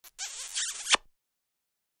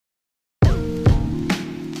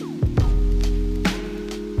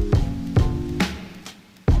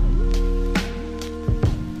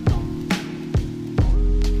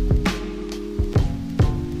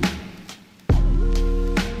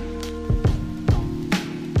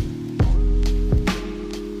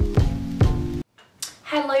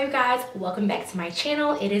welcome back to my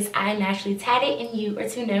channel. It is I Naturally Tatted and you are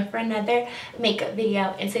tuned in for another makeup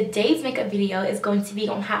video, and today's makeup video is going to be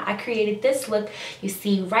on how I created this look you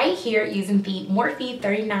see right here using the Morphe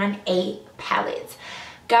 39A palette.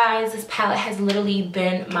 Guys, this palette has literally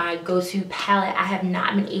been my go-to palette. I have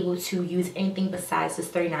not been able to use anything besides this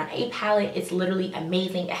 39A palette. It's literally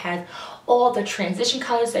amazing. It has all the transition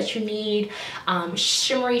colors that you need,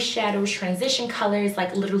 shimmery shadows, transition colors,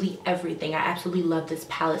 like literally everything. I absolutely love this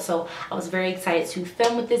palette, so I was very excited to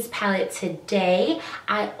film with this palette today.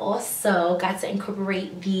 I also got to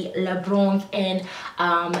incorporate the LeBron and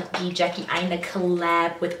the Jackie Aina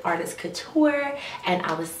collab with artist Couture, and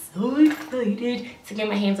I was so excited to get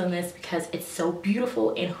my hands on this because it's so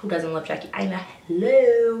beautiful, and who doesn't love Jackie Aina?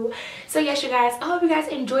 Hello. So yes, you guys, I hope you guys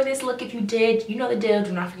enjoyed this look. If you did, you know the deal.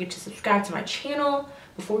 Do not forget to subscribe to my channel.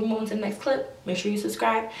 Before we move on to the next clip, make sure you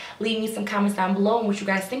subscribe. Leave me some comments down below on what you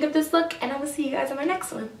guys think of this look, and I will see you guys in my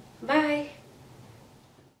next one. Bye.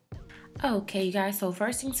 Okay, you guys, so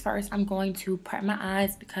first things first, I'm going to prep my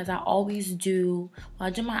eyes because I always do, well,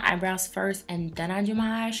 I do my eyebrows first and then I do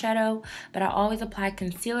my eyeshadow, but I always apply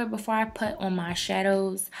concealer before I put on my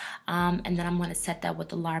shadows, and then I'm going to set that with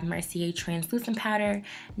the Laura Mercier translucent powder.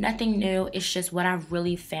 Nothing new, it's just what I've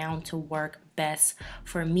really found to work best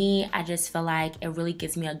for me. I just feel like it really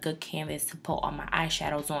gives me a good canvas to put all my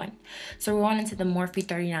eyeshadows on. So we're on into the Morphe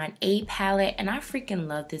 39A palette, and I freaking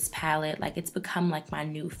love this palette. Like, it's become like my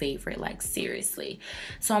new favorite, like seriously.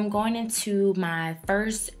 So I'm going into my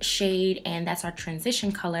first shade, and that's our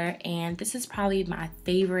transition color, and this is probably my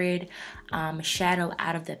favorite shadow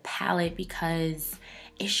out of the palette because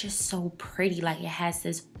it's just so pretty. Like, it has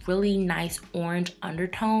this really nice orange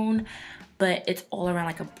undertone, but it's all around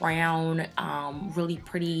like a brown, really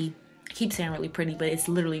pretty, I keep saying really pretty, but it's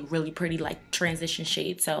literally really pretty, like transition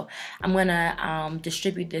shade. So I'm gonna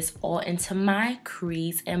distribute this all into my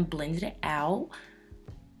crease and blend it out.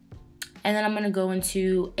 And then I'm gonna go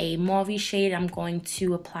into a mauve shade. I'm going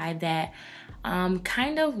to apply that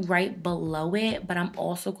kind of right below it, but I'm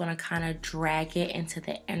also gonna kind of drag it into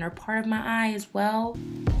the inner part of my eye as well.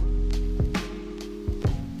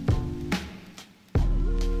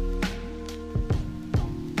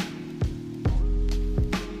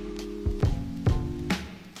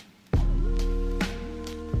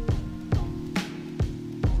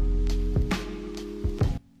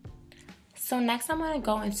 So next I'm going to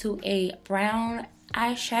go into a brown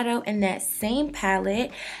eyeshadow in that same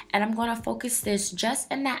palette, and I'm going to focus this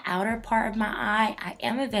just in the outer part of my eye. I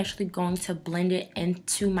am eventually going to blend it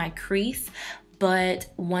into my crease,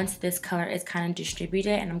 but once this color is kind of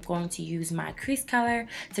distributed, and I'm going to use my crease color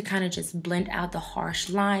to kind of just blend out the harsh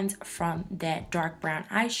lines from that dark brown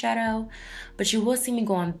eyeshadow. But you will see me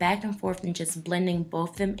going back and forth and just blending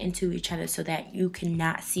both of them into each other so that you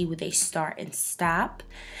cannot see where they start and stop.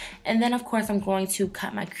 And then of course I'm going to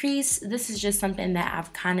cut my crease. This is just something that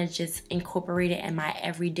I've kind of just incorporated in my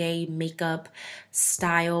everyday makeup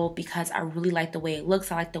style because I really like the way it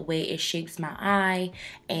looks. I like the way it shapes my eye,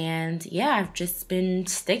 and yeah, I've just been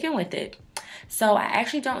sticking with it. So I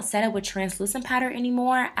actually don't set it with translucent powder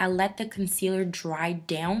anymore. I let the concealer dry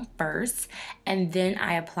down first, and then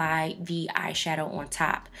I apply the eyeshadow on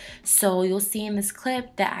top. So you'll see in this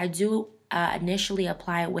clip that I do initially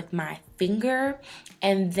apply it with my finger,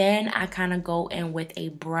 and then I kind of go in with a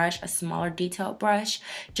brush, a smaller detailed brush,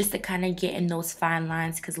 just to kind of get in those fine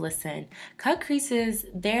lines. Because listen, cut creases,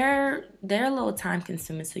 they're a little time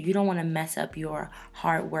consuming, so you don't want to mess up your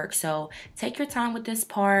hard work. So take your time with this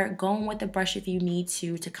part, go in with the brush if you need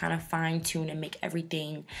to kind of fine tune and make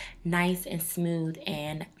everything nice and smooth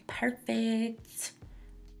and perfect.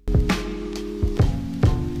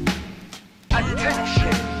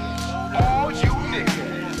 Attention, all you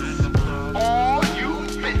niggas, all you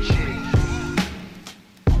bitches.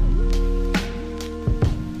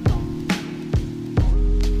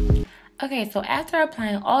 Okay, so after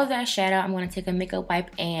applying all of that shadow, I'm going to take a makeup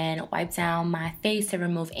wipe and wipe down my face to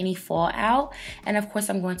remove any fallout. And of course,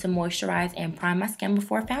 I'm going to moisturize and prime my skin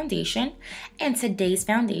before foundation. And today's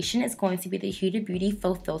foundation is going to be the Huda Beauty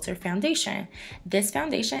Faux Filter Foundation. This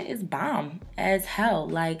foundation is bomb as hell.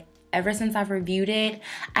 Like, ever since I've reviewed it,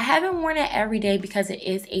 I haven't worn it every day because it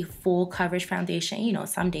is a full coverage foundation. You know,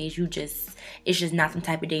 some days it's just not some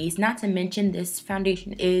type of days. Not to mention, this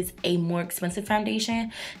foundation is a more expensive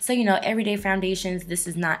foundation. So, you know, everyday foundations, this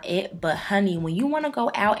is not it. But honey, when you want to go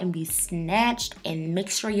out and be snatched and make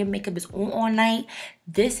sure your makeup is on all night,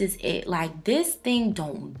 this is it. Like, this thing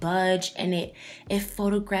don't budge, and it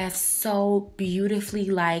photographs so beautifully.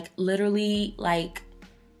 Like, literally, like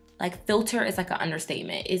Like filter is like an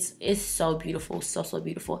understatement. It's so beautiful, so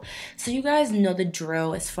beautiful. So you guys know the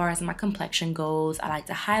drill as far as my complexion goes. I like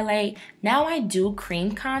to highlight. Now I do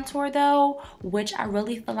cream contour though, which I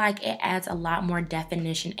really feel like it adds a lot more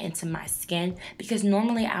definition into my skin, because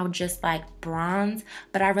normally I'll just like bronze,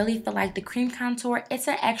 but I really feel like the cream contour, it's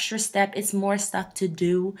an extra step. It's more stuff to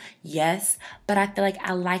do, yes, but I feel like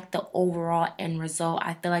I like the overall end result.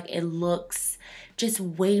 I feel like it looks just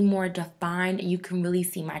way more defined, and you can really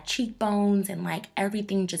see my cheekbones, and like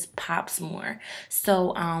everything just pops more.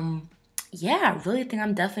 So yeah, I really think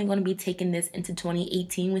I'm definitely going to be taking this into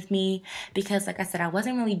 2018 with me, because like I said, I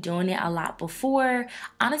wasn't really doing it a lot before,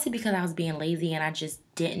 honestly, because I was being lazy and I just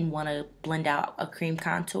didn't want to blend out a cream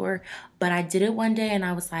contour. But I did it one day and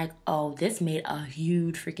I was like, oh, this made a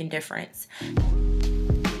huge freaking difference.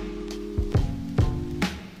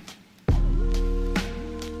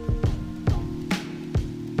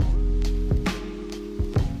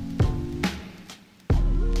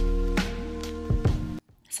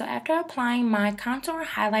 So after applying my contour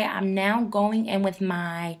highlight, I'm now going in with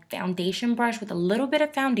my foundation brush with a little bit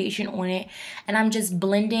of foundation on it, and I'm just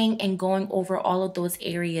blending and going over all of those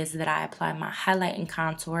areas that I applied my highlight and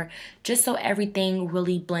contour, just so everything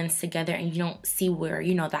really blends together and you don't see where,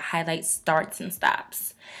 you know, the highlight starts and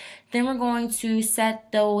stops. Then we're going to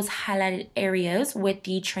set those highlighted areas with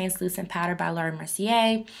the translucent powder by Laura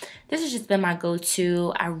Mercier. This has just been my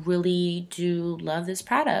go-to. I really do love this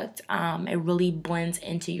product. It really blends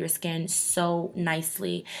into your skin so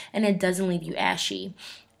nicely, and it doesn't leave you ashy.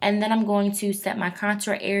 And then I'm going to set my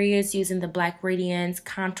contour areas using the Black Radiance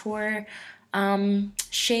contour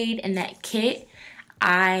shade in that kit.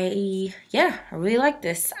 I really like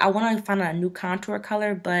this. I want to find a new contour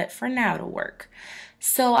color, but for now it'll work.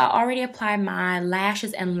 So I already applied my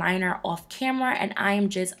lashes and liner off camera, and I am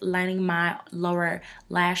just lining my lower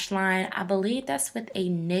lash line. I believe that's with a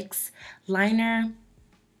NYX liner.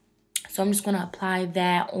 So I'm just going to apply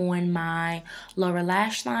that on my lower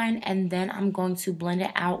lash line, and then I'm going to blend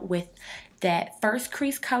it out with that first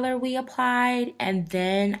crease color we applied, and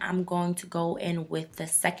then I'm going to go in with the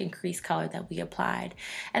second crease color that we applied,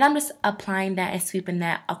 and I'm just applying that and sweeping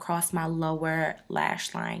that across my lower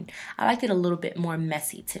lash line. I liked it a little bit more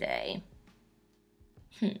messy today.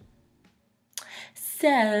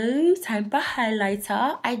 So, time for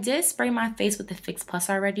highlighter. I did spray my face with the Fix Plus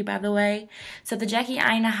already, by the way. So the Jackie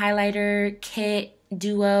Aina highlighter kit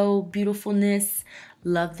duo beautifulness.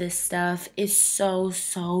 Love this stuff. It's so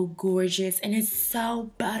gorgeous, and it's so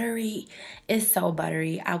buttery. It's so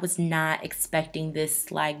buttery. I was not expecting this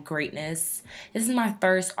like greatness. This is my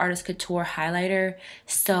first Artist Couture highlighter,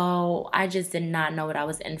 so I just did not know what I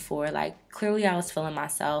was in for. Like, clearly I was feeling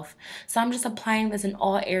myself. So I'm just applying this in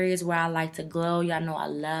all areas where I like to glow. Y'all know I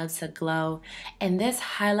love to glow, and this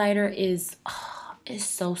highlighter is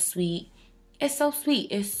so sweet. It's so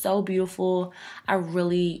sweet. It's so beautiful. I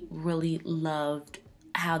really loved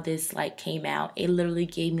how this like came out. It literally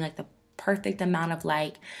gave me like the perfect amount of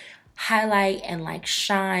like highlight and like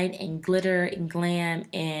shine and glitter and glam,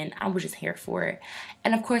 and I was just here for it.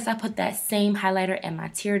 And of course I put that same highlighter in my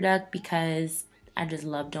tear duct because I just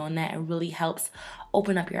love doing that. It really helps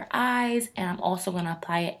open up your eyes, and I'm also going to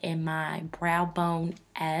apply it in my brow bone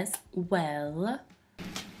as well.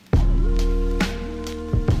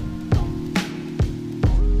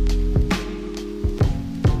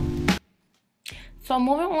 So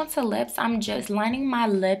moving on to lips, I'm just lining my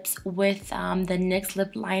lips with the NYX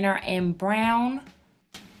lip liner in brown.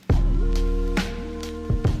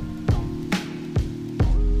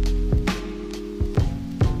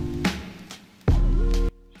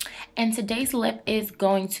 And today's lip is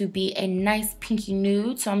going to be a nice pinky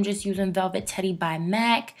nude. So I'm just using Velvet Teddy by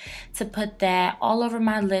MAC to put that all over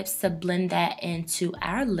my lips to blend that into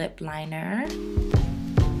our lip liner.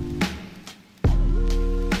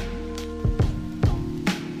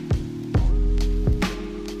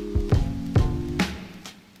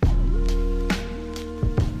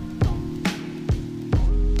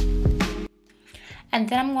 And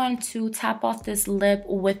then I'm going to top off this lip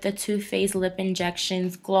with the Too Faced Lip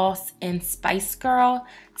Injections Gloss in Spice Girl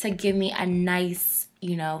to give me a nice,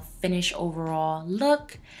 you know, finish overall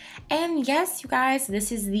look. And yes, you guys, this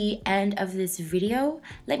is the end of this video.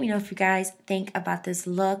 Let me know if you guys think about this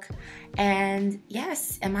look. And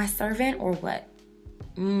yes, am I serving or what?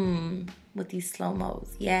 With these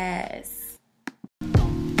slow-mos, yes.